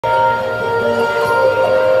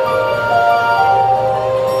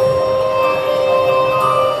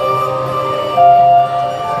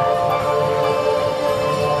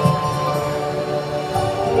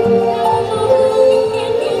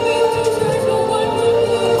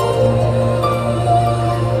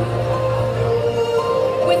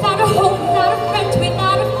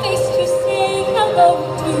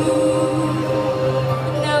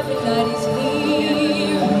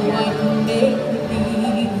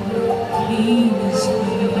easy.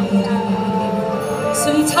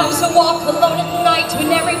 Sometimes I walk alone at night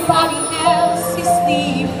when everybody else is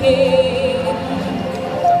sleeping.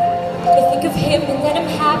 I think of him and then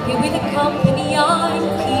I'm happy with the company I'm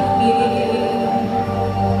keeping.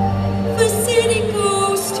 The city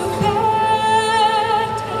goes to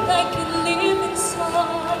bed and I can live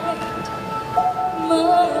inside my head.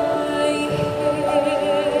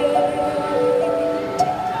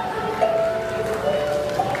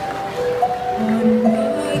 On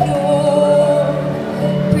my own,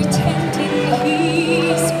 pretending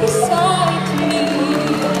he's beside me.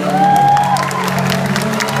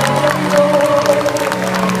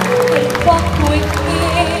 I walk with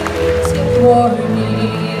him till morning.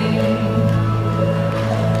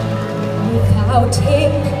 Without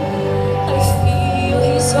him, I feel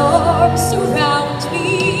his arms surround me.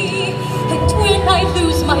 And when I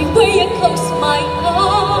lose my way, I close my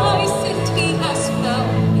eyes and he has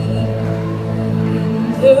found me. In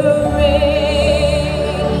the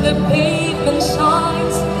rain, the pavement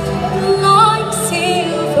shines like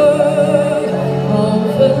silver. All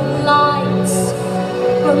the lights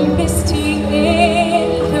are misty in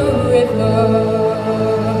the river.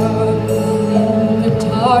 In the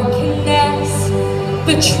darkness,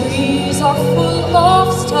 the trees are full of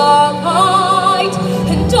starlight,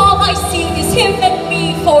 and all I see is him and me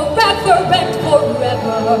forever and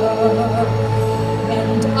forever.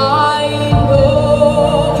 And I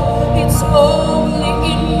know it's only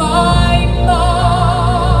in my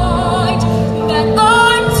mind that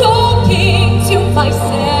I'm talking to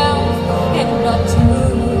myself and not to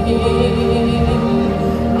him.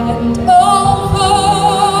 And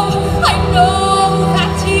although I know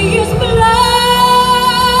that he is blind,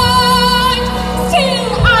 still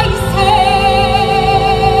I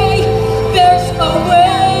say there's a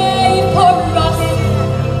way for us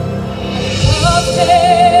of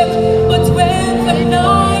him. But when the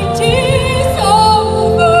night is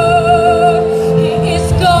over, he is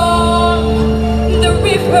gone. The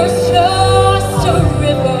river's just a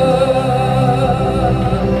river.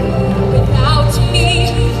 Without me,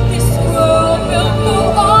 this world will go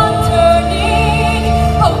on turning.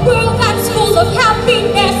 A world that's full of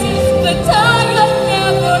happiness, but I have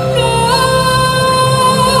never known.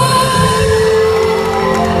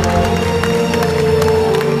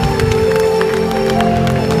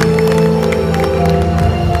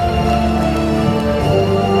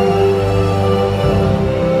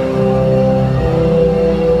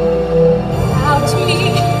 Without me,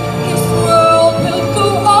 this world will go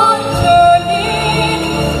on turning.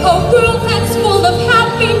 A world that's full of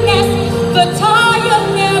happiness, but I have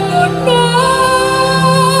never known.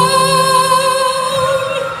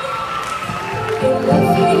 I love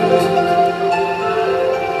him.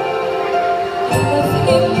 I love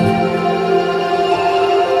him.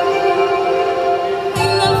 I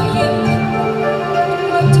love him.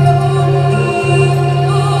 I don't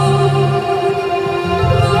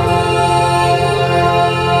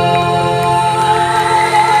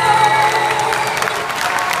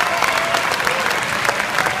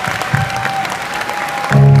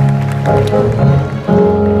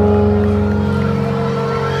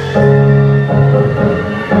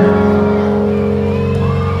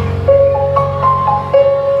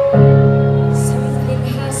Something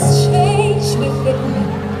has changed within me.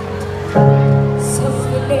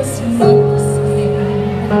 Something is not the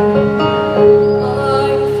same.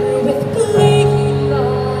 I'm through with playing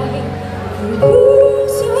by the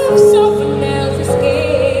rules of someone else's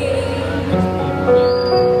game.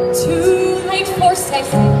 Too late for sex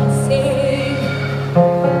and save.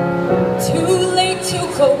 Too late to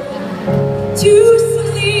go back to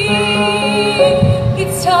sleep.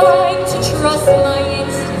 It's time to trust my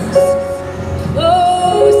instincts.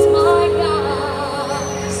 Close my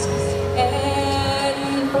eyes and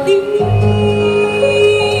leave.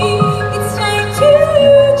 It's time to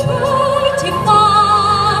try to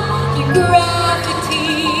find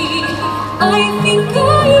gravity. I think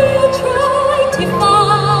I'll try to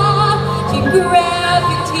find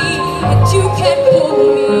gravity, and you can pull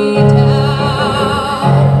me down.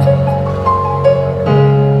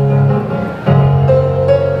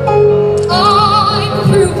 I'm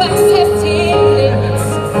through accepting limits,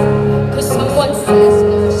 'cause someone says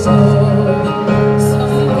they're so.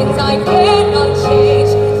 Some things I cannot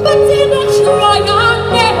change, but if I try, I'll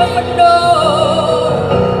never know.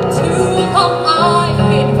 Too long I've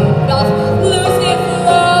been not losing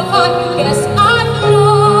love. I guess I've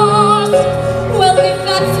lost. Well,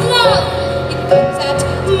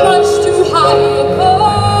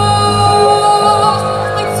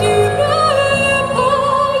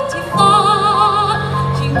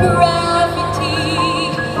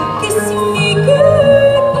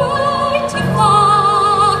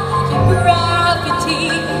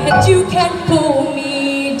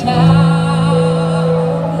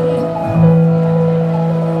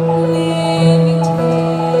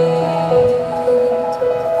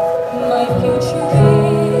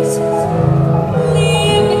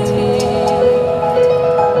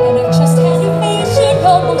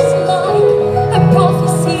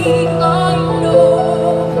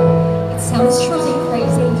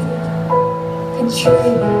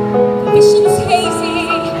 true.